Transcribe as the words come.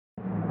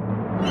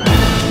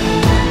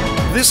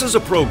This is a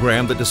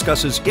program that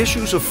discusses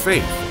issues of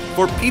faith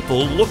for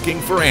people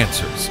looking for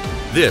answers.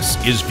 This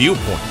is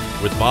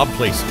ViewPoint with Bob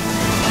Placie.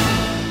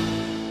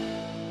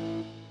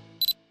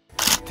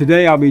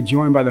 Today I'll be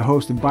joined by the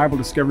host of Bible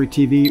Discovery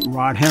TV,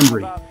 Rod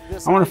Hembree.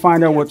 I want to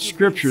find out what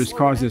scriptures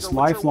cause this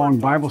lifelong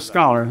Bible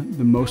scholar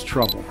the most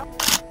trouble.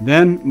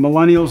 Then,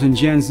 millennials and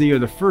Gen Z are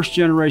the first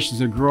generations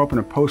that grow up in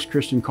a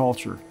post-Christian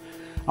culture.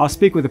 I'll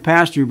speak with a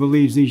pastor who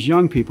believes these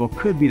young people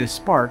could be the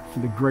spark for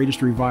the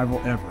greatest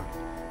revival ever.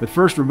 But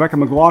first, Rebecca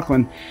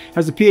McLaughlin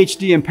has a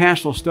PhD in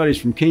pastoral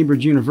studies from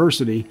Cambridge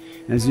University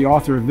and is the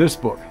author of this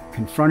book,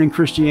 Confronting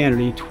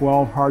Christianity,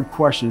 12 Hard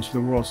Questions for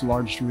the World's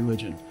Largest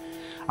Religion.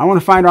 I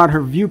want to find out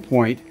her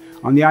viewpoint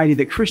on the idea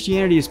that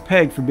Christianity is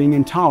pegged for being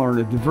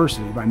intolerant of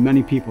diversity by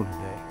many people today.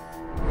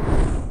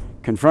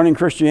 Confronting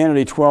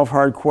Christianity, 12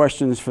 Hard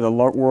Questions for the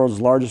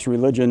World's Largest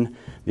Religion.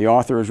 The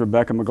author is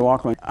Rebecca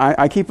McLaughlin.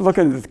 I keep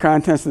looking at the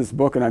contents of this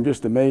book and I'm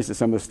just amazed at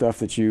some of the stuff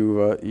that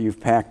you've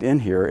packed in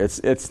here.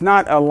 It's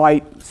not a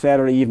light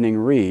Saturday evening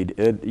read.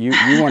 You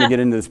want to get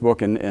into this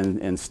book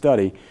and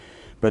study.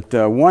 But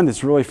one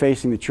that's really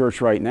facing the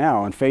church right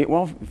now and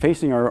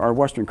facing our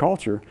Western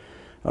culture.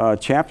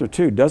 Chapter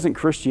 2, doesn't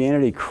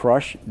Christianity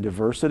crush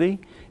diversity?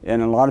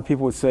 And a lot of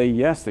people would say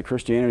yes, that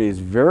Christianity is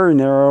very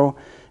narrow,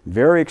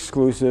 very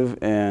exclusive,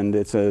 and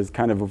it's a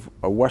kind of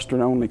a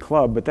Western-only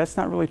club, but that's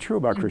not really true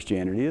about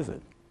Christianity, is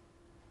it?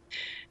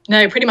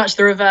 No, pretty much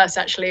the reverse,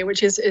 actually,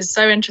 which is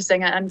so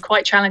interesting and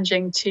quite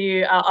challenging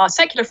to our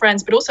secular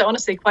friends, but also,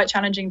 honestly, quite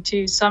challenging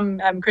to some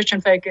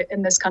Christian folk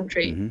in this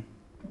country. Mm-hmm.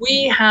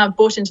 We have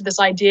bought into this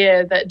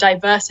idea that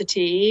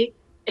diversity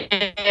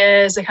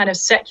is a kind of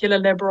secular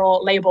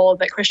liberal label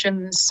that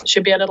Christians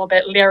should be a little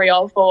bit leery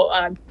of or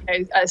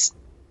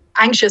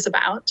anxious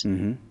about.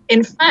 Mm-hmm.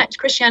 In fact,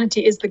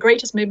 Christianity is the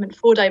greatest movement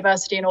for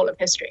diversity in all of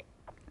history.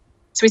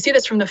 So we see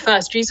this from the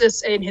first.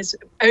 Jesus, in his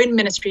own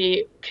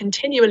ministry,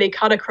 continually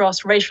cut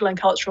across racial and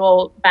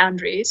cultural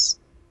boundaries.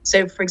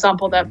 So, for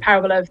example, the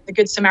parable of the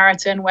Good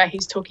Samaritan, where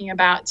he's talking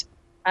about,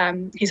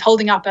 he's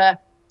holding up a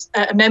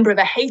member of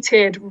a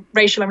hated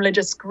racial and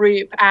religious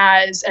group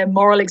as a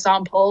moral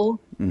example.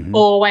 Mm-hmm.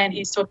 Or when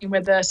he's talking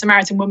with the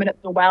Samaritan woman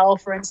at the well,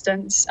 for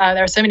instance.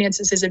 There are so many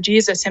instances of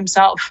Jesus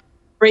himself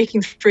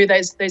breaking through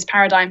those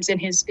paradigms in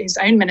his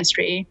own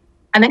ministry.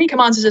 And then he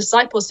commands his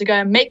disciples to go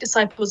and make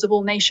disciples of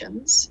all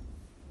nations.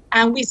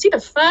 And we see the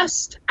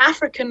first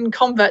African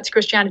convert to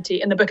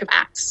Christianity in the book of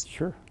Acts.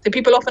 Sure. So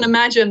people often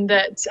imagine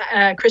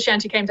that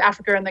Christianity came to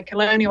Africa in the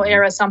colonial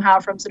era somehow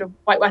from sort of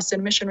white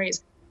Western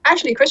missionaries.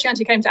 Actually,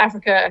 Christianity came to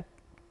Africa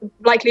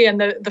likely in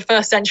the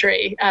first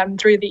century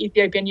through the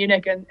Ethiopian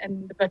eunuch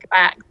in the book of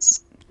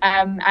Acts.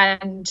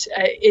 And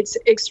it's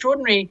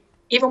extraordinary,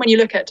 even when you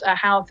look at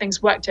how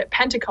things worked at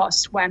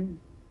Pentecost when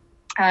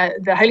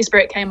the Holy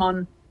Spirit came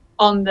on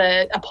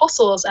the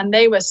apostles and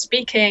they were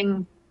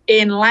speaking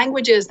in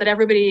languages that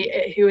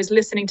everybody who was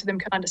listening to them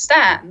could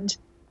understand.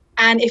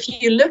 And if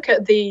you look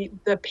at the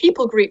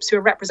people groups who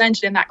are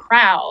represented in that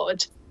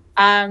crowd,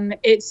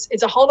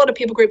 it's a whole lot of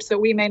people groups that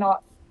we may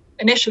not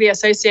initially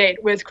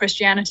associate with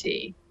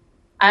Christianity.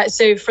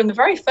 So from the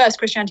very first,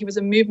 Christianity was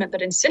a movement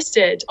that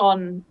insisted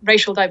on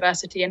racial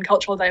diversity and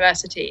cultural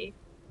diversity.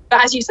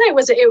 But as you say,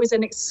 it was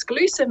an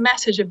exclusive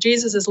message of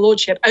Jesus's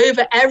lordship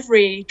over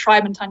every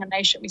tribe and tongue and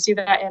nation. We see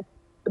that in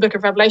the book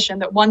of Revelation,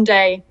 that one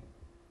day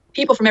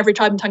people from every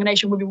tribe and tongue and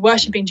nation will be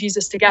worshiping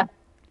Jesus together.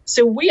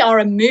 So we are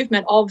a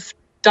movement of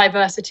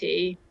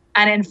diversity,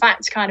 and in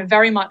fact, kind of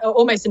very much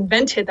almost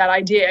invented that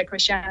idea.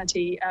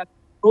 Christianity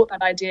brought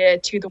that idea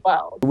to the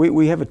world.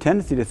 We have a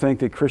tendency to think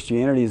that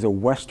Christianity is a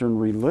Western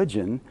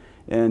religion,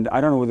 and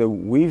I don't know whether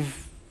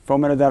we've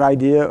fomented that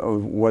idea or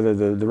whether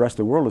the rest of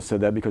the world has said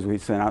that because we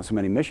sent out so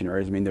many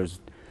missionaries. I mean, there's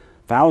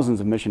thousands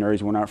of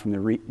missionaries went out from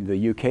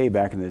the UK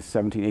back in the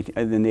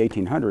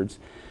 1800s,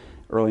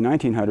 early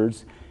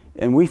 1900s,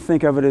 and we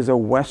think of it as a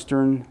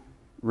Western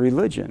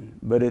religion,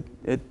 but it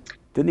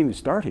didn't even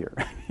start here.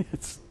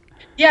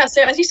 Yeah,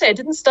 so as you say, it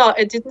didn't start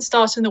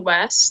in the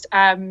West.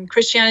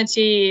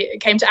 Christianity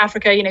came to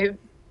Africa,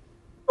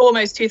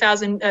 almost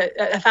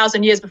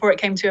 1,000 years before it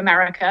came to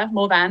America,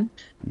 more than.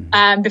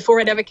 Before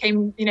it ever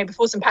came,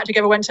 before St. Patrick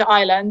ever went to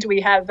Ireland, we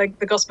have the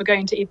gospel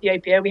going to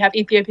Ethiopia. We have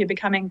Ethiopia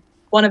becoming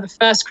one of the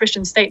first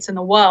Christian states in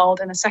the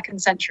world in the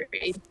 2nd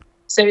century.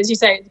 So as you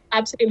say,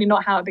 absolutely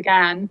not how it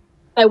began.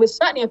 There was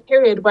certainly a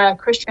period where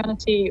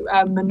Christianity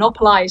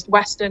monopolized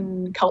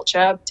Western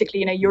culture,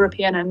 particularly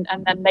European and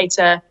then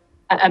later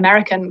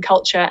American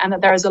culture, and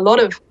that there is a lot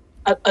of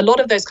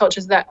those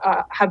cultures that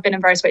have been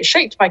in various ways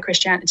shaped by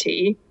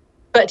Christianity.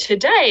 But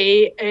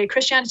today,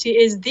 Christianity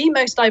is the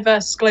most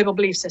diverse global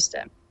belief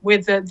system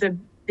with the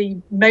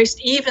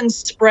most even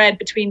spread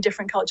between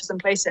different cultures and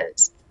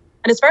places.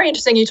 And it's very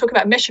interesting. You talk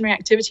about missionary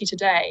activity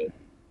today.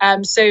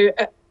 As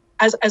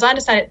I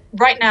understand it,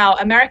 right now,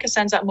 America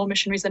sends out more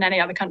missionaries than any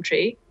other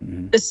country.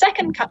 Mm-hmm.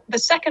 The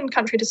second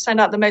country to send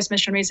out the most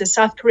missionaries is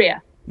South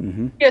Korea.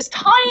 Mm-hmm. It's a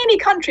tiny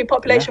country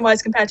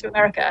population-wise compared to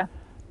America,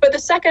 but the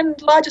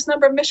second largest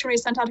number of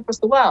missionaries sent out across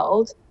the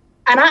world.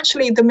 And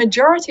actually, the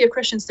majority of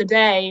Christians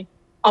today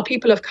are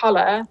people of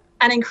color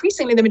And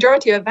increasingly, the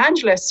majority of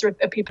evangelists are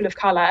people of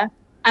color.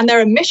 And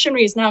there are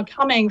missionaries now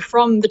coming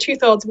from the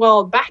two-thirds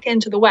world back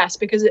into the West,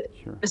 because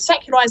the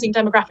secularizing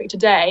demographic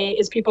today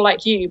is people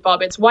like you,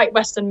 Bob. It's white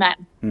Western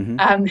men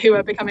who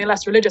are becoming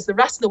less religious. The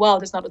rest of the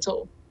world is not at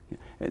all.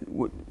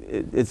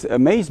 It's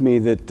amazed me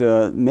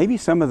that maybe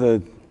some of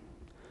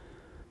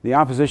the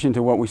opposition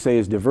to what we say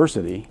is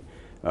diversity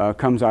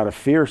comes out of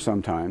fear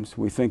sometimes.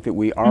 We think that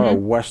we are a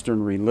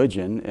Western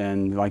religion,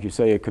 and like you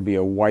say, it could be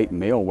a white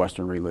male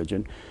Western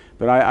religion.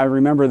 But I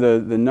remember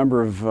the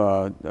number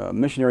of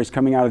missionaries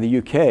coming out of the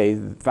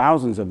UK,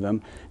 thousands of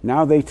them.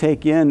 Now they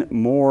take in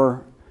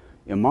more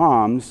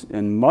imams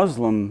and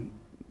Muslim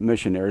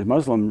missionaries,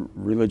 Muslim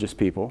religious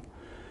people,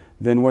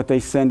 than what they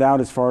send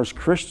out as far as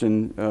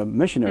Christian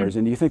missionaries.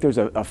 And do you think there's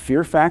a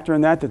fear factor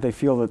in that they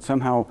feel that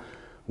somehow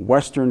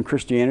Western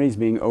Christianity is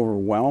being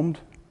overwhelmed?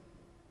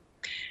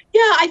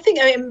 Yeah, I think,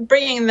 I mean,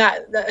 bringing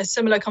a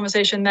similar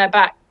conversation there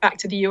back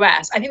to the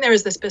US, I think there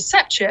is this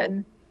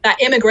perception that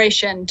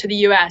immigration to the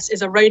US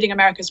is eroding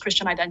America's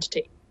Christian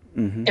identity.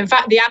 In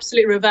fact, the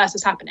absolute reverse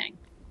is happening.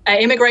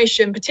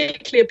 Immigration,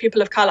 particularly of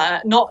people of color,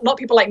 not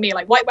people like me,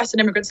 like white Western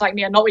immigrants like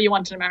me, are not what you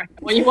want in America.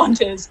 What you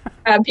want is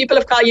people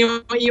of color.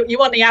 You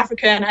want the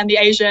African and the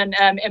Asian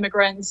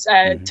immigrants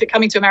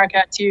coming to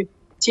America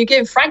to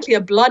give, frankly,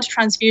 a blood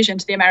transfusion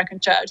to the American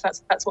church.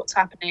 That's what's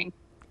happening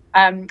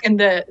in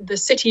the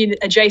city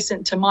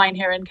adjacent to mine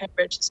here in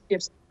Cambridge, the city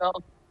of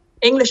Seville.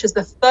 English is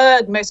the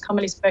third most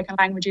commonly spoken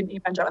language in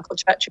evangelical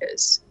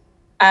churches,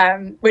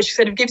 which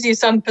sort of gives you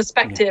some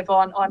perspective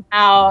on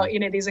how,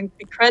 these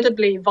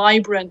incredibly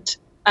vibrant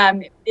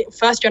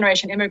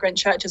first-generation immigrant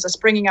churches are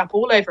springing up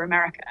all over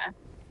America.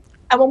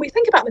 And when we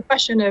think about the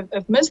question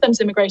of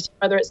Muslims immigrating,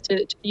 whether it's to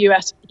the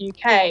US or the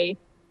UK,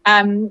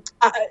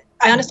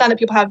 I understand that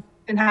people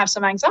can have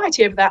some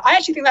anxiety over that. I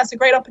actually think that's a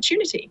great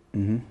opportunity.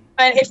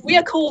 And if we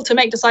are called to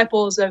make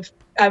disciples of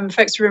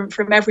folks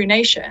from every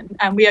nation,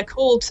 and we are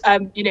called,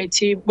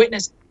 to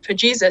witness for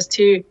Jesus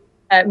to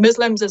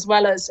Muslims as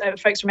well as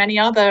folks from any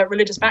other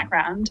religious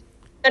background,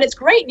 then it's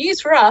great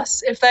news for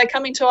us if they're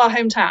coming to our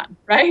hometown,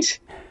 right?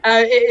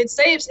 It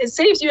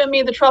saves you and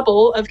me the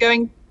trouble of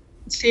going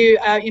to,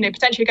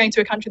 potentially going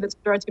to a country that's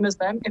majority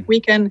Muslim, if we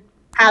can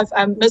have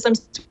Muslims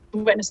to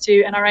witness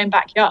to in our own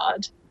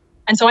backyard.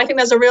 And so I think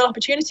there's a real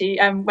opportunity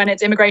when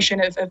it's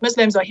immigration of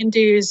Muslims or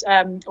Hindus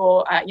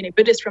or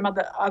Buddhists from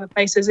other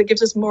places. It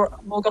gives us more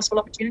gospel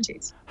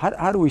opportunities.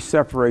 How do we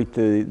separate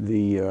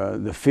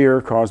the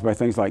fear caused by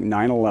things like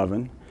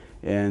 9/11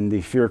 and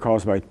the fear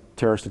caused by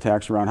terrorist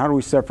attacks around? How do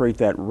we separate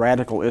that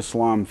radical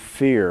Islam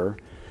fear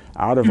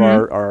out of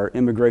our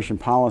immigration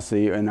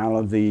policy and out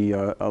of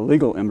the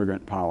illegal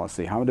immigrant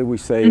policy? How do we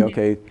say,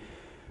 okay,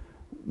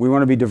 we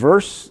want to be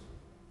diverse,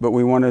 but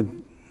we want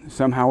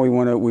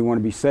to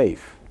be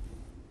safe?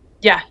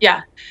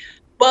 Yeah.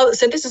 Well,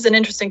 so this is an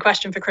interesting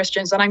question for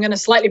Christians, and I'm going to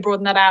slightly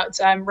broaden that out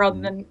rather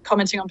than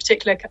commenting on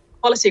particular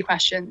policy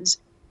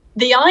questions.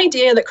 The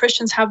idea that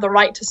Christians have the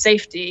right to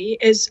safety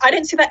I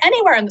don't see that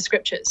anywhere in the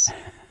scriptures.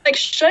 Like,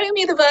 show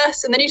me the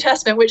verse in the New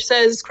Testament which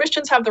says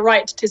Christians have the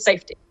right to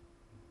safety.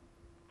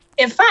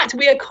 In fact,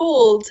 we are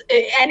called,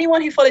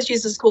 anyone who follows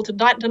Jesus is called to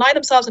deny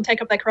themselves and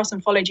take up their cross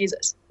and follow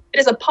Jesus.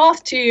 It is a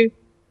path to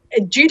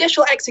a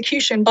judicial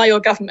execution by your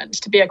government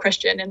to be a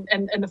Christian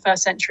in the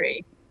first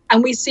century.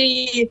 And we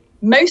see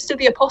most of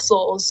the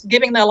apostles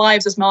giving their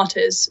lives as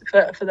martyrs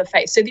for the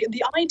faith. So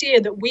the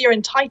idea that we are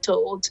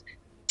entitled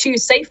to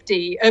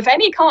safety of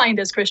any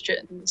kind as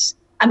Christians,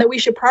 and that we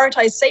should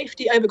prioritize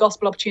safety over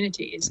gospel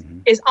opportunities,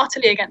 is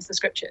utterly against the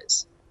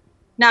scriptures.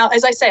 Now,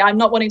 as I say, I'm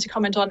not wanting to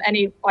comment on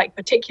any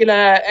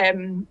particular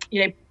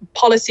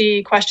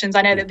policy questions.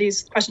 I know that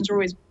these questions are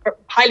always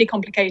highly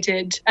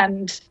complicated,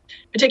 and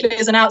particularly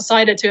as an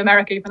outsider to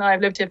America, even though I've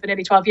lived here for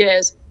nearly 12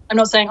 years, I'm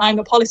not saying I'm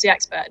a policy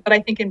expert, but I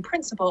think in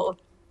principle,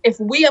 if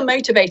we are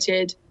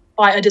motivated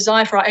by a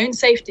desire for our own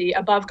safety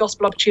above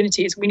gospel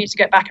opportunities, we need to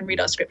get back and read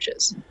our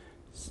scriptures.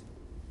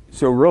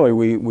 So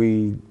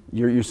really,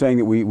 you're saying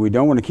that we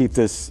don't want to keep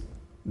this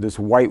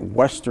white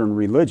Western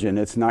religion.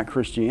 It's not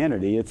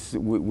Christianity. It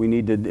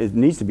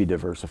needs to be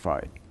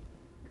diversified.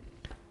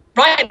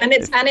 Right, and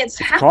it's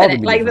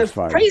happening. Like,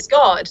 praise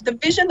God, the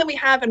vision that we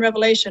have in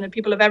Revelation of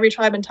people of every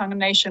tribe and tongue and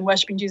nation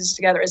worshiping Jesus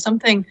together is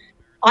something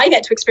I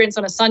get to experience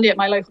on a Sunday at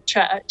my local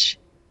church.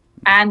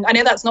 And I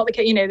know that's not the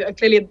case.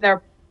 Clearly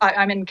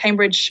I'm in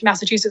Cambridge,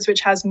 Massachusetts,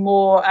 which has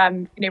more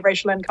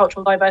racial and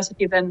cultural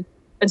diversity than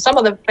some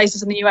other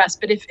places in the US.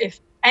 But if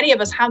any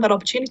of us have that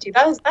opportunity,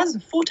 that is a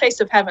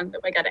foretaste of heaven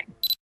that we're getting.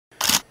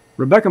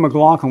 Rebecca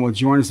McLaughlin will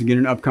join us again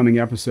in upcoming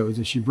episodes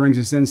as she brings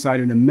us insight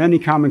into many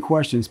common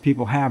questions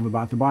people have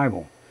about the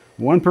Bible.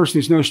 One person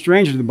who's no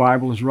stranger to the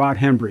Bible is Rod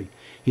Hembree.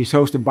 He's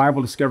host of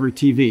Bible Discovery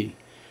TV.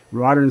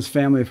 Rod and his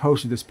family have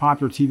hosted this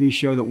popular TV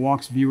show that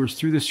walks viewers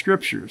through the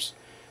scriptures.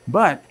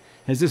 But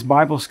has this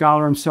Bible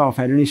scholar himself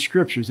had any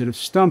scriptures that have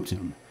stumped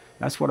him?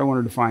 That's what I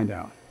wanted to find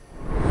out.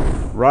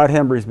 Rod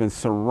Hembree's been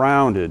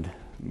surrounded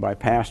by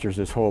pastors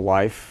his whole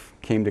life.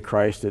 Came to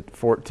Christ at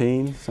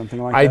 14,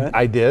 something like that?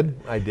 I did.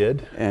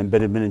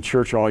 But had been in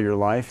church all your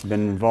life.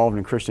 Been involved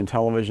in Christian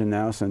television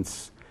now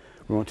since,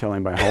 We won't tell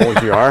anybody how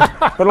old you are,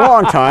 but a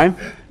long time.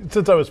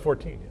 Since I was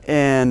 14. Yeah.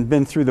 And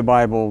been through the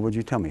Bible, would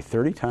you tell me,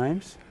 30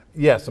 times?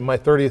 Yes, my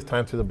 30th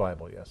time through the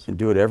Bible, yes. And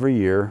do it every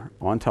year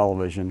on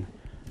television.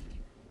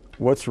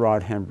 What's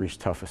Rod Hembree's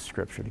toughest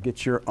scripture? To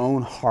get your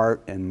own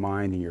heart and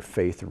mind and your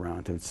faith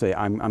around, to say,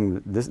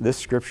 this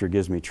scripture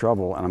gives me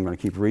trouble, and I'm going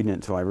to keep reading it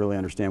until I really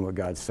understand what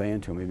God's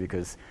saying to me,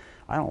 because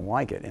I don't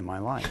like it in my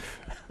life.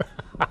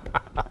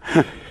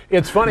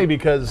 It's funny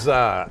because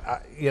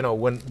you know,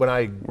 when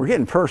I we're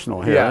getting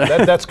personal here.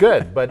 Yeah, that's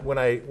good. But when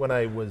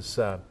I was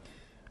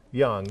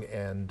young,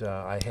 and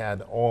I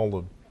had all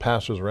the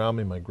pastors around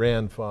me, my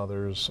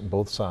grandfathers,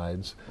 both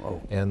sides,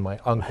 and my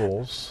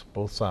uncles,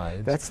 both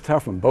sides. That's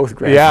tough when both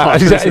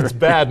grandfathers. Yeah, it's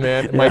bad,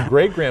 man. Yeah. My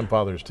great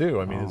grandfathers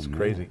too. I mean, it's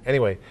crazy.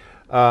 Anyway.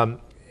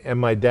 And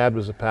my dad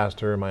was a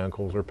pastor, and my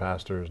uncles were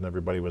pastors, and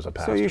everybody was a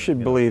pastor. So you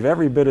should believe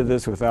every bit of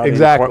this without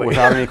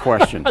any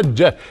question.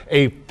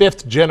 A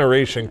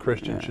fifth-generation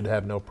Christian should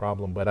have no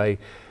problem. But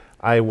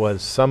I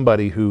was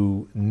somebody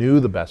who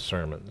knew the best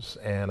sermons,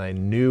 and I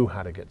knew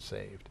how to get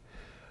saved.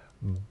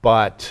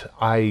 But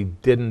I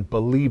didn't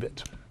believe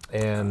it.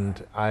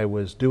 And I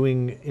was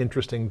doing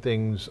interesting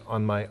things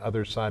on my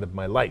other side of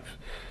my life.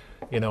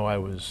 You know, I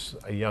was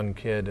a young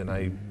kid, and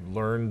I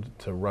learned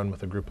to run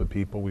with a group of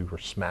people. We were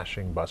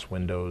smashing bus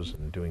windows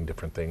and doing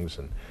different things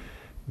and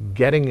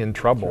getting in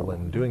trouble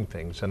and doing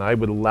things. And I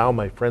would allow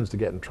my friends to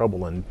get in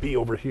trouble and be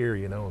over here,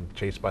 you know, and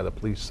chased by the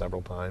police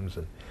several times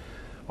and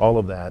all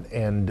of that.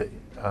 And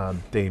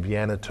Dave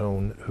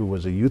Yanatone, who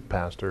was a youth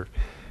pastor,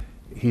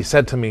 he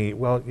said to me,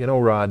 well, you know,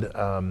 Rod,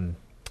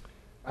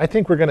 I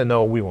think we're going to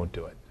know we won't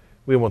do it.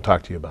 We won't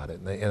talk to you about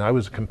it. And I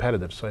was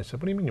competitive, so I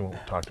said, what do you mean you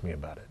won't talk to me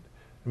about it?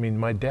 I mean,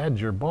 my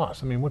dad's your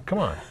boss. I mean, come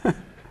on.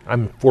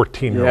 I'm a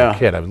 14-year-old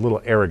kid. I was a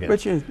little arrogant.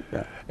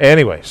 But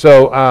anyway,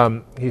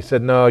 so he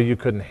said, no, you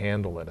couldn't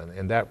handle it.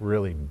 And that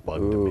really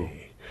bugged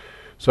me.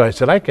 So I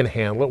said, I can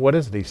handle it. What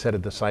is it? He said, a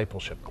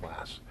discipleship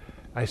class.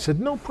 I said,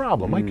 no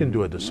problem. I can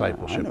do a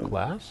discipleship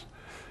class.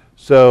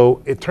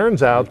 So it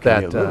turns out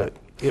that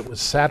it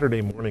was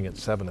Saturday morning at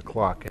 7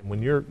 o'clock. And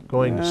when you're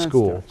going to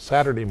school,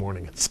 Saturday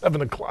morning at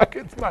 7 o'clock,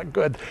 it's not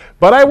good.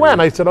 But I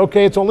went. I said,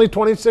 okay, it's only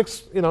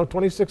 26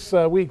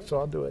 weeks, so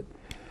I'll do it.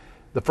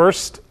 The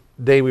first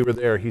day we were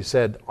there, he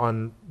said,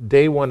 on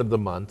day 1 of the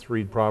month,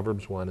 read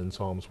Proverbs 1 and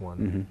Psalms 1.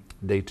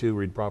 Mm-hmm. Day 2,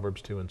 read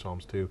Proverbs 2 and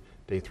Psalms 2.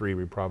 Day 3,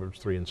 read Proverbs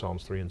 3 and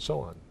Psalms 3, and so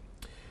on.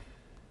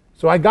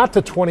 So I got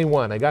to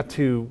 21. I got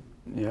to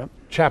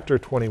chapter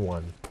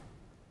 21.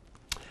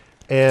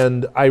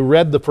 And I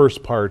read the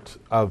first part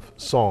of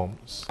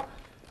Psalms.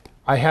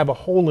 I have a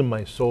hole in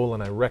my soul,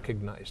 and I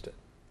recognized it.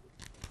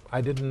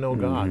 I didn't know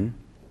God.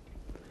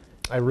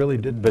 I really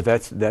didn't. But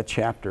that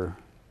chapter.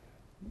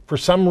 For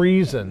some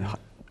reason,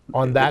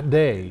 on that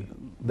day,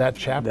 that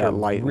chapter that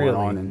light really went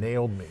on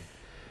nailed me.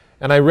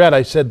 And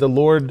I said, the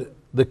Lord,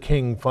 the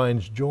King,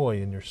 finds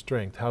joy in your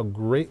strength. How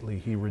greatly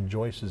he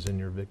rejoices in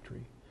your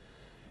victory.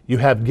 You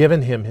have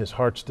given him his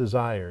heart's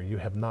desire. You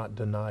have not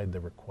denied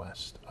the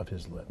request of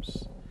his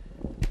lips.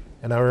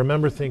 And I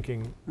remember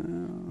thinking,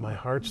 my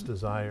heart's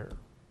desire.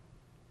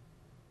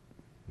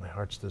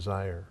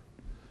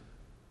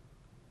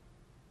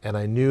 And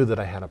I knew that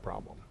I had a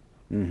problem.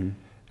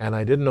 And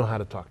I didn't know how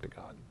to talk to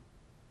God.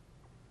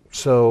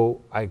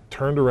 So I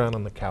turned around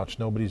on the couch.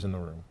 Nobody's in the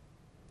room.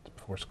 It's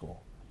before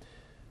school.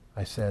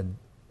 I said,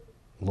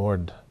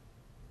 Lord,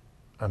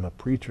 I'm a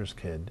preacher's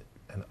kid,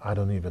 and I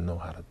don't even know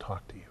how to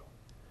talk to you.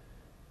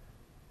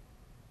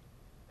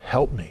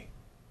 Help me.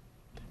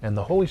 And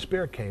the Holy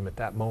Spirit came at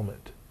that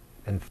moment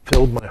and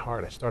filled my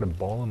heart. I started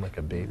bawling like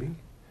a baby.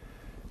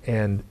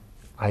 And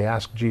I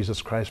asked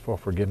Jesus Christ for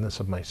forgiveness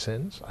of my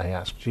sins. I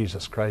asked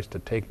Jesus Christ to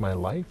take my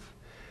life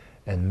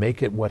and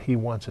make it what he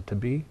wants it to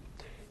be.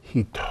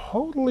 He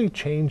totally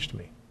changed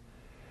me.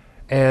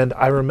 And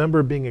I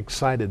remember being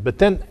excited. But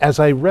then as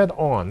I read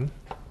on,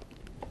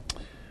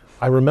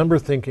 I remember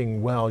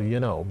thinking, well, you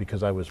know,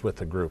 because I was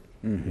with a group,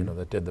 you know,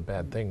 that did the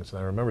bad things. And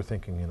I remember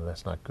thinking, you know,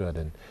 that's not good.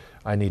 And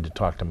I need to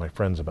talk to my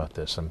friends about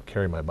this. I'm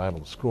carrying my Bible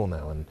to school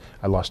now. And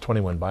I lost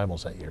 21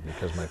 Bibles that year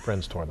because my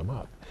friends tore them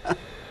up.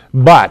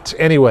 But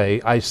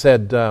anyway, I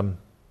said,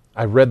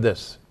 I read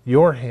this.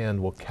 Your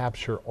hand will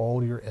capture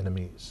all your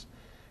enemies.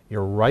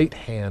 Your right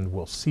hand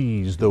will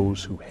seize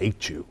those who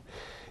hate you.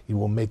 You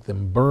will make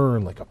them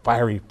burn like a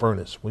fiery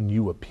furnace. When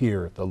you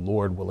appear, the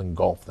Lord will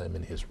engulf them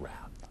in his wrath.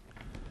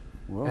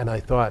 Whoa. And I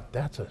thought,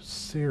 that's a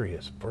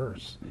serious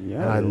verse.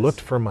 Yeah, and I looked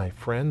for my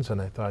friends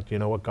and I thought, you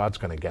know what, God's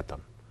going to get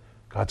them.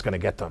 God's going to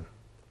get them.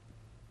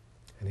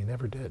 And he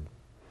never did.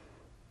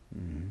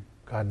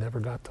 God never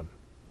got them.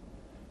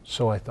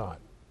 So I thought,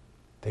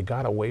 they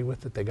got away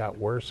with it. They got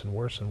worse and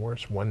worse and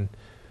worse. One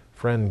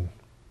friend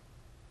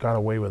got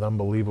away with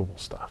unbelievable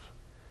stuff.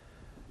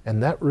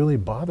 And that really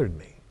bothered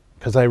me.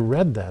 Because I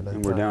read that.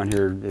 And we're down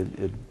here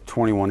at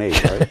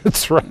 21:8, right?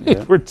 That's right.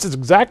 Yeah. That's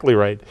exactly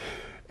right.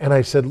 And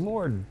I said,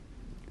 Lord,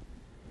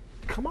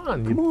 come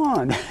on.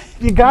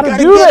 You got to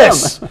do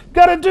this.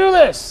 Got to do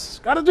this.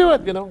 Got to do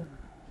it, you know.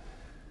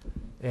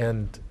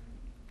 And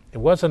it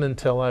wasn't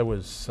until I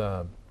was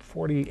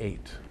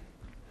 48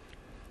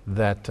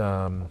 that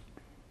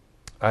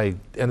I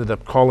ended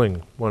up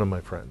calling one of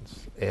my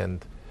friends,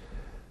 and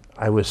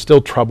I was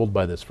still troubled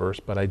by this verse,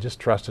 but I just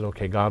trusted,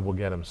 okay, God will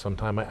get him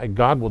sometime.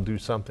 God will do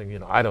something, you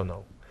know, I don't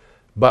know.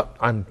 But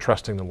I'm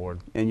trusting the Lord.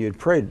 And you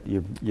prayed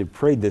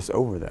this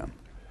over them.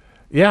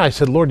 Yeah, I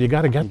said, Lord, you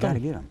got to get them. You got to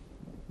get them.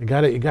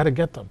 You got to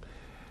get them.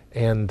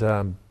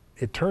 And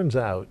it turns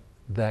out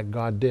that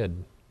God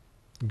did.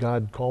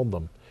 God called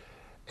them,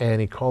 and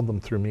he called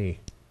them through me.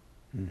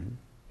 Mm-hmm.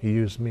 He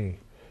used me.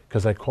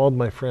 Because I called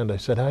my friend, I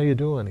said, how you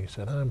doing? He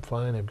said, I'm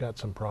fine, I've got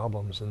some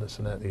problems and this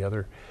and that and the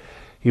other.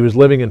 He was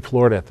living in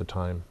Florida at the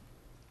time,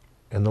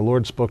 and the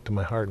Lord spoke to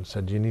my heart and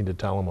said, you need to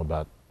tell him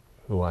about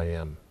who I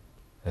am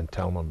and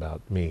tell him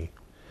about me.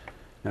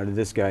 Now, did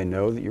this guy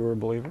know that you were a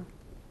believer?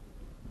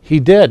 He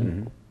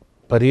did,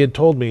 but he had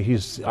told me,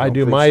 I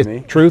do my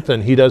truth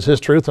and he does his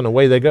truth, and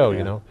away they go,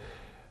 you know.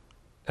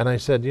 And I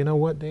said, you know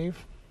what,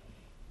 Dave?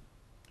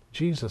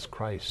 Jesus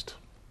Christ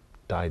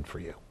died for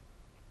you.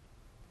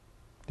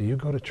 Do you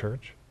go to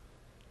church?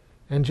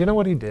 And you know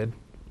what he did?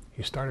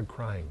 He started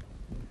crying.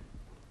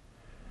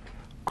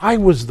 I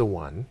was the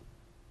one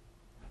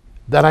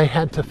that I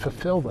had to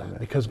fulfill that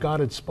because God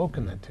had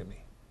spoken that to me.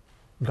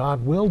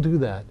 God will do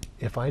that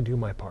if I do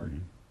my part.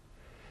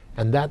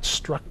 And that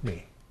struck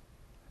me.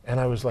 And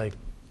I was like,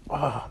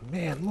 oh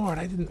man, Lord,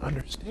 I didn't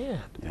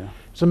understand. Yeah.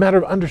 It's a matter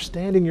of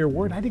understanding your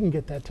word. I didn't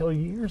get that till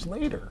years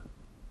later.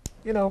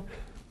 You know,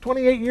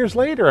 28 years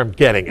later, I'm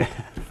getting it.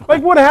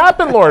 Like, what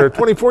happened, Lord? Or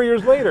 24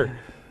 years later.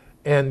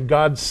 And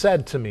God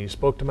said to me,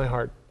 spoke to my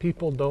heart,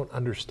 people don't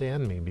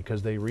understand me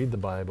because they read the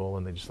Bible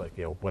and they just like,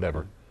 you know,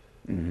 whatever.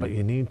 But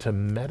you need to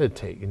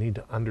meditate. You need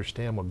to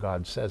understand what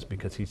God says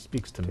because he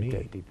speaks to me.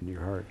 That deep into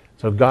your heart.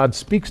 So God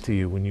speaks to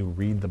you when you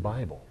read the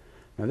Bible.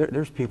 Now,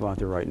 there's people out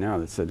there right now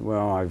that said,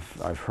 well,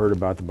 I've heard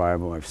about the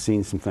Bible, I've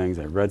seen some things,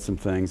 I've read some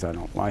things, I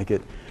don't like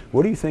it.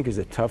 What do you think is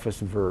the toughest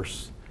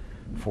verse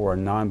for a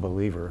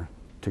non-believer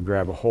to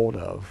grab a hold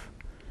of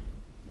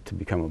to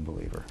become a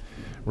believer?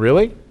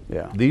 Really?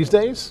 Yeah. These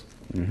days?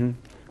 Mm-hmm.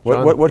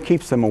 What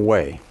keeps them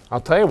away?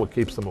 I'll tell you what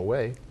keeps them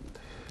away.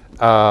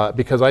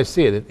 Because I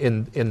see it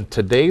in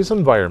today's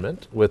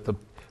environment with the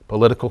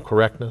political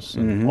correctness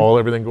and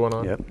everything going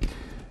on. Yep.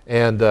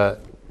 And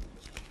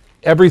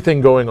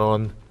everything going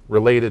on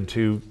related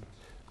to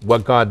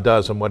what God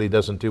does and what he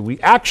doesn't do. We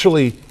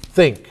actually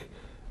think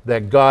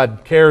that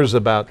God cares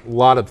about a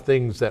lot of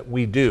things that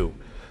we do.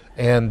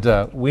 And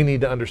we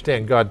need to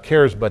understand God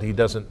cares, but he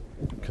doesn't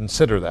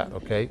consider that,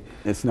 okay?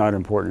 It's not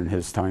important in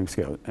his time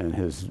scale and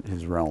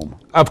his realm.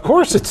 Of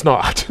course it's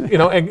not. You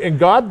know, and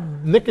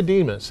God,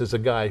 Nicodemus is a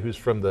guy who's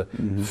from the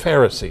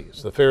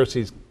Pharisees. The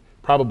Pharisees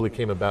probably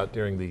came about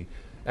during the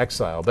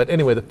exile. But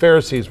anyway, the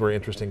Pharisees were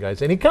interesting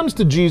guys. And he comes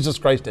to Jesus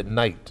Christ at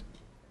night.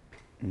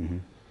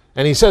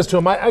 And he says to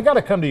him, I got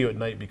to come to you at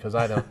night because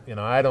I don't, you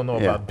know, I don't know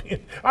about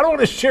being, I don't want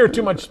to share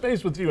too much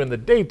space with you in the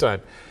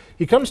daytime.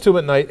 He comes to him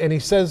at night and he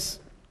says,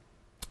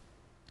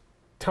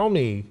 tell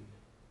me,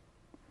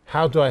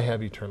 how do I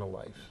have eternal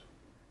life?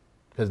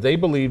 Because they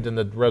believed in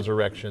the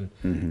resurrection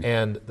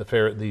and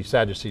the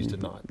Sadducees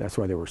did not. That's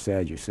why they were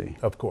sad, you see.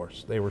 Of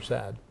course, they were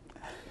sad.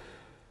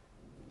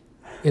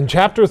 In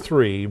chapter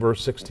 3,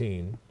 verse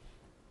 16,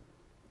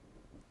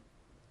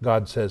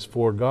 God says,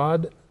 for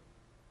God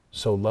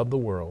so loved the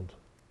world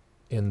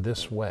in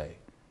this way.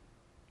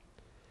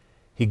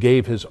 He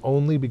gave his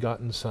only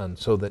begotten Son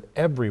so that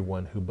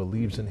everyone who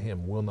believes in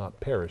him will not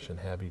perish and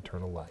have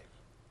eternal life.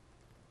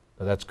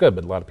 Now that's good,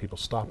 but a lot of people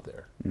stop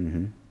there.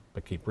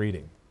 But keep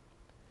reading.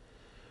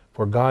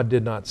 For God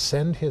did not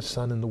send his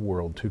Son in the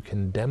world to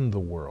condemn the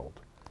world,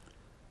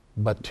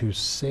 but to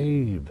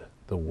save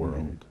the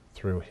world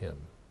through him.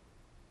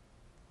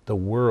 The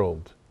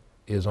world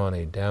is on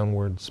a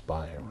downward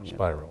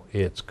spiral.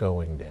 It's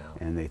going down.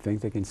 And they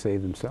think they can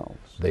save themselves.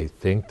 They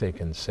think they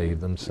can save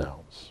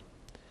themselves.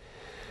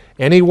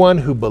 Anyone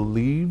who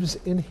believes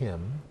in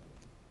him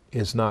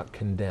is not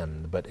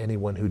condemned, but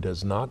anyone who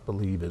does not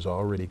believe is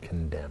already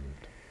condemned.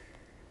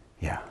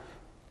 Yeah.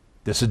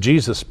 This is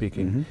Jesus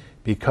speaking,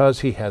 because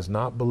he has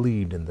not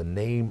believed in the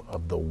name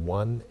of the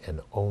one and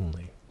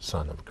only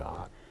Son of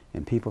God.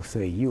 And people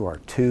say, you are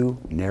too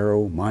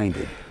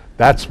narrow-minded.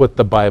 That's what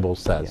the Bible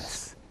says.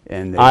 Yes.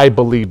 And I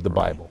believe the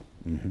Bible.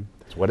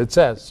 That's what it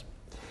says.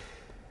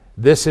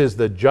 This is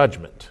the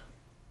judgment.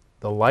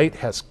 The light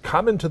has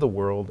come into the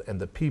world, and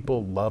the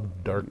people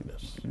love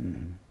darkness.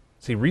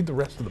 See, read the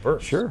rest of the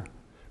verse. Sure.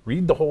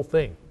 Read the whole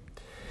thing.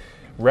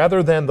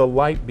 Rather than the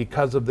light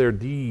because of their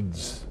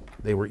deeds,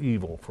 they were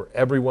evil. For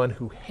everyone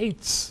who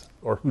hates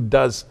or who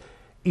does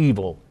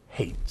evil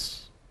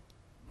hates.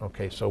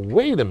 Okay, so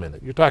wait a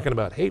minute. You're talking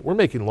about hate. We're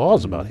making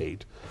laws about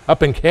hate.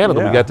 Up in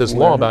Canada, we got this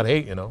law about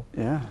hate, you know.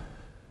 Yeah.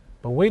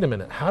 But wait a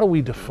minute. How do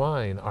we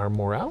define our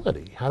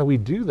morality? How do we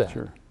do that?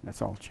 Sure.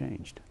 That's all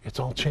changed. It's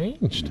all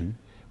changed.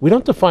 We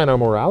don't define our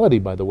morality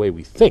by the way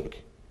we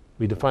think.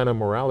 We define our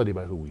morality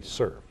by who we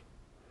serve.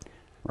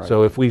 Right.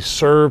 So if we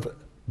serve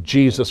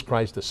Jesus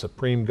Christ, the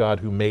supreme God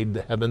who made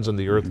the heavens and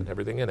the earth and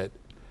everything in it,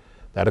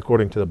 that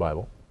according to the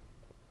Bible,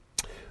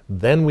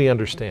 then we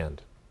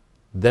understand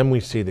then we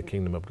see the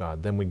kingdom of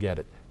God, then we get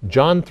it.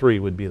 John 3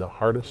 would be the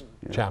hardest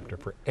chapter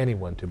for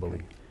anyone to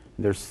believe.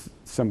 There's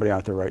somebody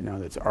out there right now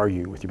that's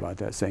arguing with you about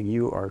that, saying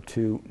you are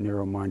too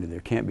narrow-minded. There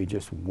can't be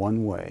just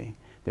one way.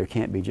 There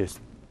can't be just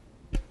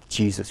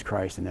Jesus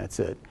Christ and that's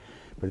it.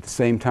 But at the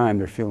same time,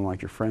 they're feeling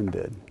like your friend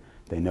did.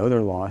 They know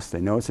they're lost. They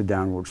know it's a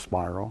downward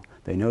spiral.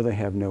 They know they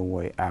have no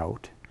way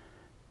out.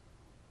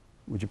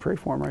 Would you pray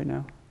for them right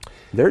now?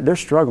 They're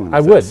struggling with I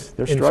would. this.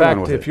 They're In struggling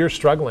fact, with if it. you're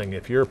struggling,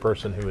 if you're a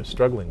person who is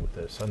struggling with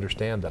this,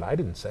 understand that I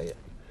didn't say it.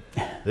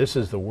 This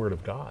is the Word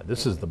of God.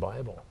 This is the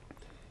Bible.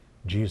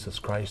 Jesus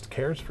Christ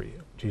cares for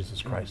you.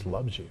 Jesus Christ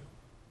loves you.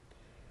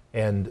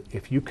 And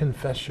if you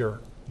confess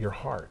your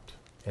heart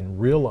and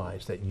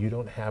realize that you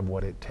don't have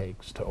what it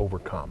takes to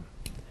overcome,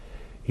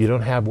 you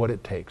don't have what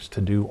it takes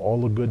to do all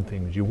the good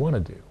things you want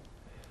to do.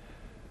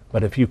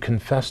 But if you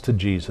confess to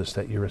Jesus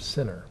that you're a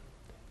sinner,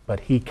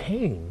 but He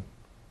came,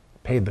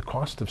 paid the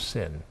cost of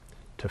sin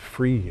to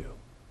free you,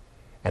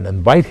 and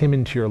invite Him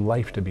into your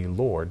life to be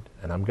Lord,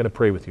 and I'm going to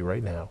pray with you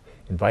right now,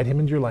 invite Him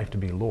into your life to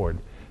be Lord,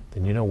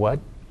 then you know what?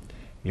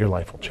 Your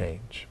life will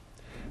change.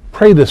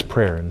 Pray this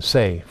prayer and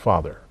say,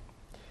 Father,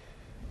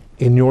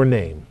 in your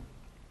name,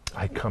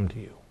 I come to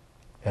you,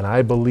 and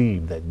I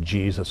believe that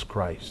Jesus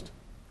Christ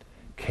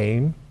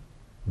came,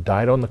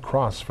 died on the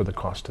cross for the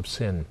cost of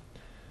sin,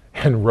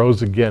 and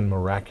rose again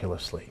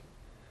miraculously.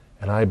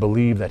 And I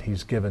believe that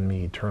He's given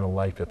me eternal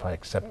life if I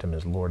accept Him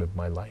as Lord of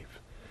my life.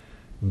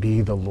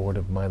 Be the Lord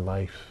of my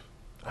life.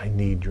 I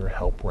need your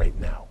help right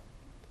now.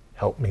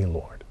 Help me,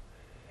 Lord.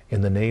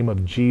 In the name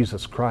of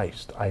Jesus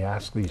Christ, I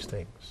ask these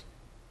things.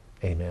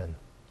 Amen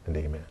and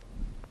amen.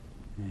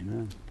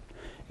 Amen.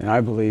 And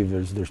I believe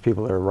there's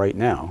people there right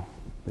now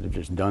that have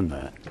just done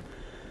that.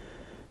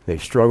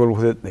 They've struggled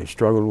with it, they've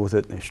struggled with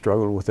it, they've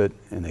struggled with it,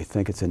 and they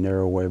think it's a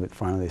narrow way, but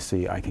finally they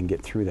see, I can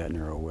get through that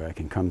narrow way, I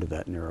can come to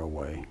that narrow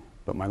way.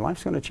 But my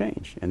life's going to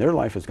change, and their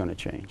life is going to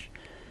change.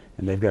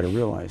 And they've got to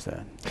realize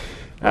that.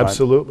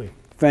 Absolutely.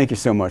 Thank you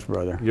so much,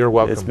 brother. You're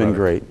welcome, It's been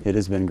brother. great. It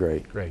has been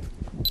great. Great.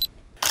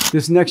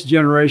 This next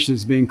generation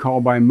is being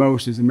called by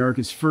most as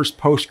America's first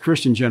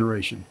post-Christian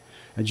generation,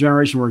 a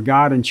generation where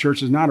God and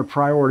church is not a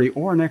priority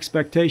or an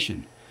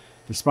expectation.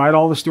 Despite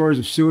all the stories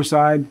of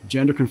suicide,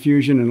 gender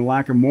confusion, and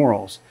lack of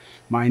morals,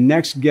 my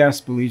next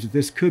guest believes that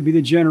this could be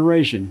the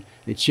generation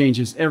that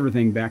changes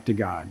everything back to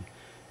God.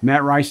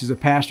 Matt Rice is a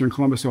pastor in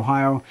Columbus,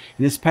 Ohio,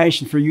 and his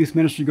passion for youth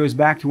ministry goes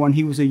back to when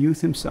he was a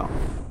youth himself.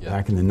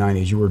 Back in the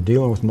 90s, you were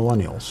dealing with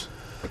millennials.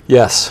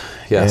 Yes,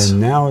 yes. And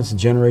now it's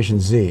Generation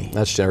Z.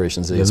 That's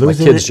Generation Z. It's my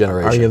kids'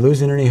 generation. Are you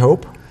losing any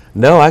hope?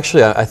 No,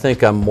 actually, I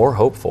think I'm more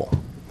hopeful.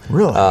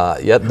 Really?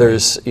 Yet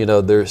there's,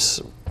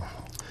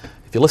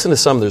 if you listen to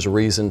some, there's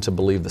reason to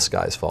believe the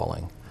sky's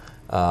falling.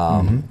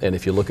 And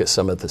if you look at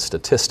some of the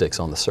statistics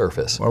on the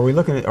surface. Are we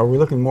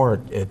looking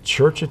more at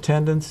church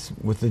attendance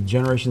with the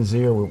Generation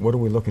Z, or what are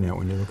we looking at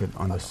when you look at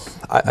on the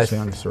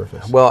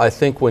surface? Well, I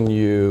think when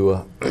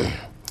you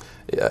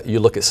you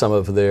look at some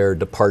of their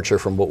departure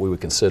from what we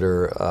would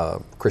consider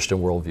Christian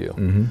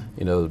worldview.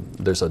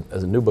 There's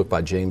a new book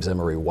by James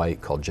Emery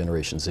White called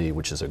Generation Z,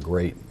 which is a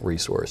great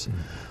resource.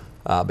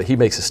 But he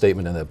makes a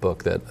statement in that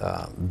book that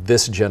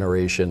this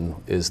generation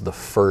is the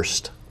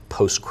first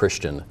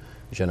post-Christian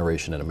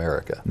generation in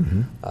America.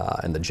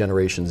 And the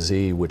Generation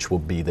Z, which will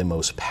be the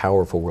most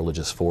powerful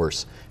religious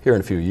force here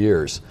in a few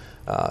years,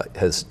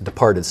 has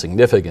departed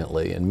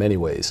significantly in many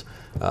ways,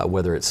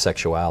 whether it's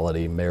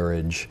sexuality,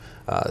 marriage,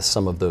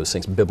 some of those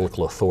things,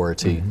 biblical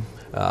authority.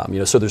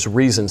 So there's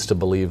reasons to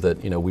believe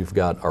that we've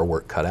got our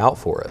work cut out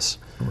for us.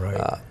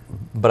 Right.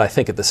 But I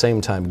think at the same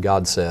time,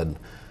 God said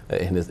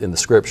in the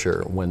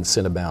Scripture, when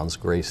sin abounds,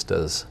 grace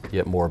does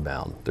yet more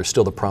abound. There's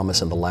still the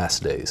promise in the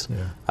last days.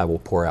 I will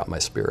pour out my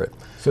Spirit.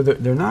 So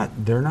they're not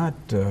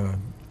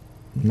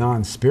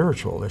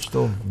non-spiritual. They're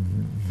still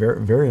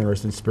very, very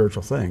interested in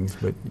spiritual things,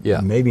 but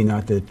maybe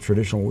not the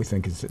traditional we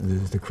think is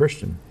the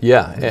Christian.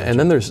 Yeah, and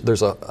then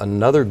there's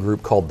another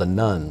group called the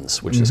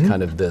nuns, which is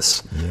kind of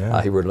this.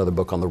 He wrote another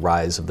book on the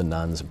rise of the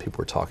nuns, and people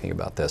were talking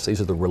about this.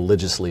 These are the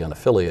religiously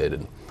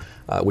unaffiliated,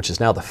 which is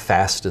now the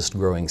fastest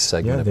growing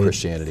segment of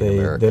Christianity in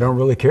America. They don't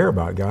really care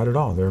about God at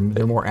all. They're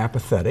more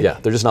apathetic. Yeah,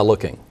 they're just not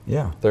looking.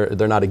 Yeah.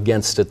 They're not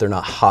against it. They're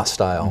not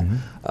hostile.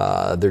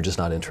 They're just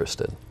not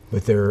interested.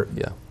 But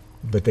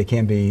But they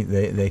can be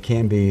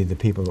the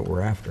people that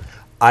we're after.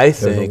 I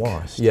think, they're the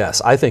lost. Yes,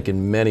 I think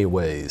in many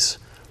ways,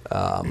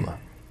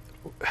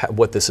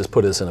 what this has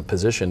put us in a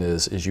position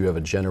is you have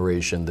a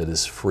generation that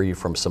is free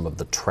from some of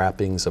the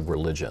trappings of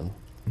religion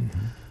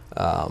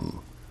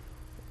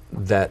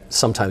that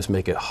sometimes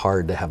make it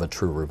hard to have a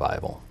true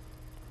revival.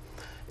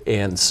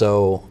 And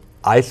so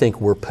I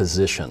think we're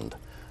positioned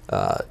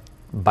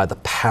by the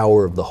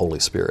power of the Holy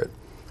Spirit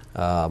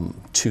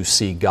to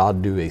see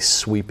God do a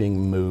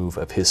sweeping move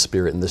of His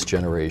Spirit in this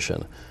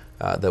generation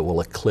that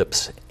will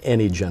eclipse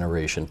any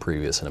generation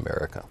previous in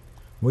America.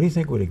 What do you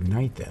think would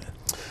ignite that?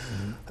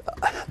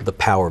 The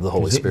power of the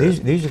Holy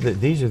Spirit.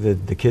 These are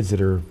the kids that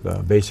are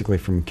basically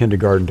from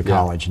kindergarten to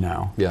college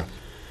now.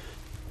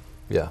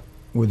 Yeah.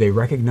 Would they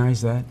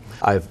recognize that?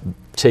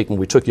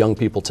 We took young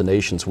people to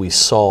nations. We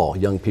saw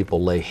young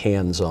people lay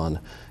hands on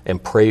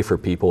and pray for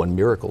people, and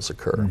miracles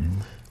occur. Mm-hmm.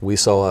 We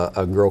saw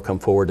a girl come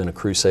forward in a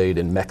crusade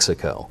in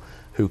Mexico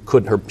who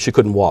she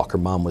couldn't walk. Her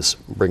mom was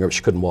bringing her,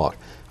 she couldn't walk.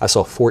 I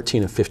saw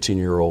 14 and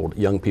 15-year-old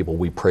young people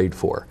we prayed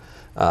for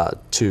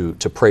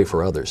to pray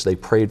for others. They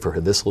prayed for her.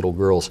 This little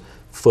girl's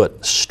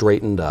foot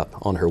straightened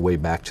up on her way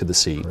back to the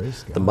seat.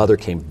 The mother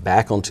came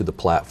back onto the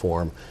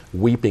platform,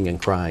 weeping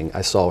and crying.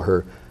 I saw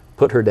her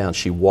put her down.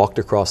 She walked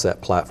across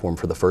that platform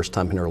for the first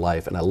time in her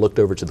life, and I looked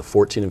over to the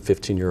 14 and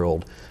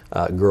 15-year-old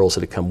girls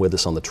that had come with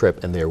us on the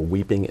trip, and they're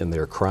weeping and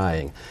they're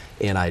crying,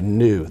 and I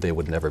knew they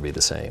would never be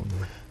the same.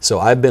 Mm-hmm. So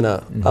I've been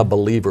a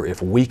believer.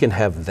 If we can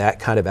have that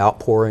kind of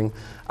outpouring,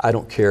 I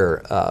don't care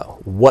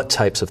what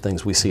types of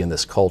things we see in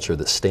this culture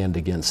that stand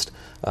against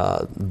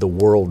the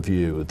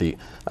worldview, the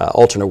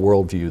alternate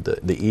worldview,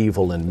 the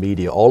evil in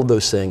media, all of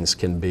those things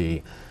can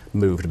be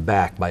moved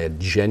back by a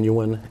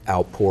genuine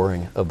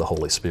outpouring of the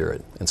Holy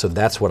Spirit. And so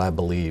that's what I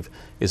believe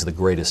is the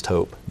greatest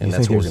hope, and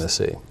that's what we're going to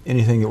see.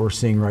 Anything that we're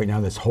seeing right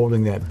now that's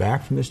holding that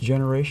back from this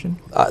generation?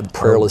 The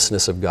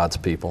prayerlessness of God's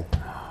people.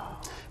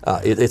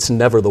 It's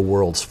never the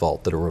world's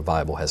fault that a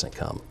revival hasn't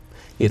come.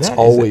 It's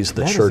always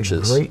the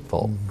church's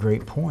fault.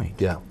 Great point.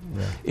 Yeah.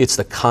 It's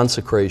the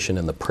consecration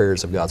and the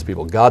prayers of God's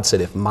people. God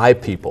said, if my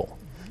people,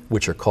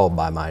 which are called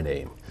by my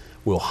name,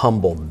 will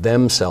humble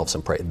themselves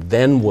and pray,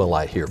 then will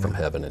I hear from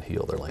heaven and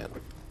heal their land.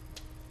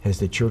 Has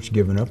the church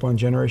given up on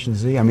Generation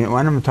Z? I mean,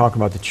 I'm going to talk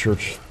about the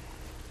church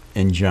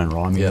in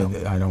general. I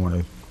mean, I don't want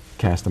to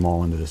cast them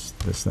all into this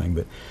thing,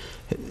 but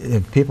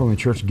have people in the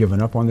church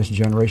given up on this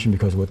generation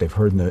because of what they've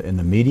heard in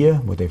the media,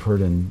 what they've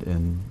heard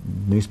in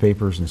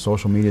newspapers and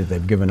social media, that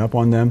they've given up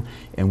on them,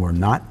 and we're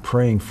not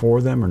praying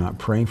for them, or not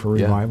praying for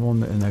revival in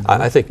that group?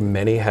 I think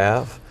many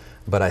have,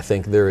 but I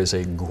think there is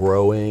a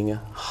growing,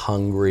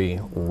 hungry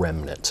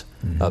remnant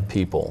of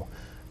people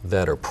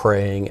that are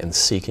praying and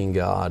seeking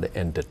God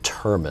and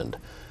determined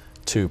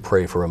to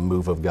pray for a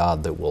move of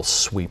God that will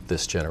sweep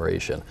this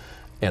generation.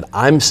 And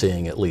I'm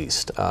seeing, at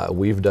least,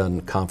 we've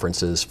done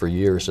conferences for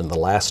years. In the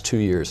last 2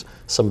 years,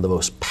 some of the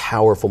most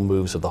powerful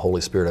moves of the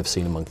Holy Spirit I've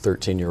seen among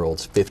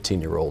 13-year-olds,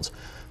 15-year-olds,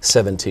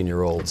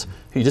 17-year-olds.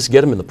 You just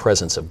get them in the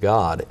presence of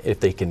God.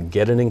 If they can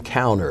get an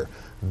encounter,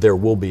 there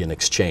will be an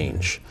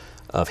exchange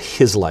of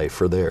His life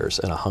for theirs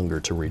and a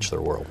hunger to reach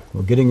their world.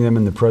 Well, getting them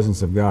in the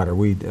presence of God, are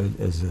we,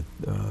 as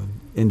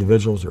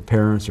individuals or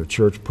parents or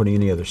church, putting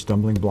any other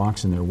stumbling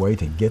blocks in their way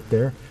to get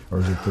there? Or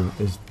is it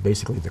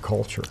basically the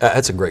culture?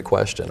 That's a great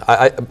question.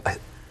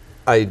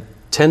 I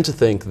tend to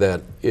think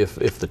that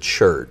if the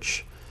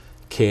church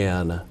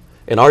can,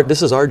 and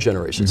this is our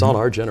generation, it's on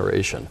our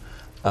generation,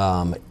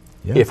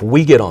 if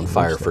we get on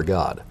fire for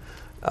God,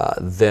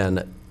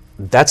 then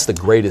that's the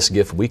greatest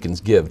gift we can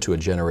give to a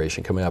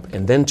generation coming up,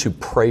 and then to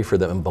pray for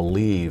them and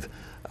believe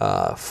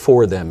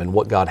for them and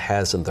what God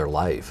has in their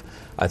life.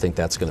 I think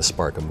that's going to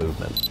spark a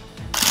movement.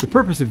 The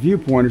purpose of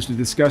ViewPoint is to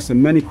discuss the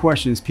many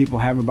questions people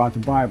have about the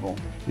Bible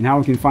and how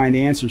we can find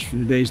answers for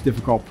today's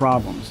difficult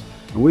problems.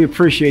 And we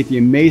appreciate the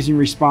amazing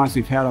response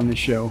we've had on the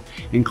show,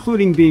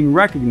 including being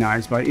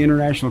recognized by the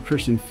International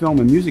Christian Film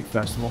and Music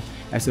Festival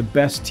as the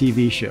best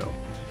TV show.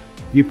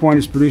 ViewPoint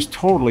is produced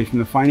totally from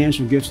the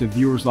financial gifts of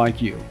viewers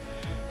like you.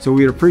 So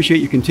we'd appreciate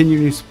you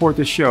continuing to support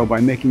this show by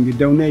making a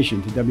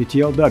donation to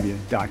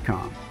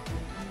WTLW.com.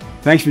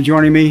 Thanks for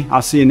joining me.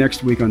 I'll see you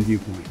next week on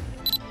ViewPoint.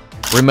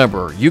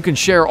 Remember, you can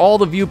share all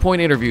the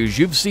ViewPoint interviews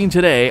you've seen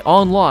today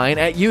online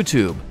at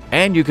YouTube.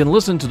 And you can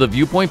listen to the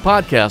ViewPoint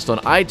podcast on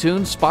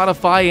iTunes,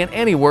 Spotify, and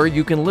anywhere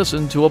you can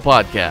listen to a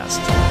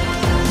podcast.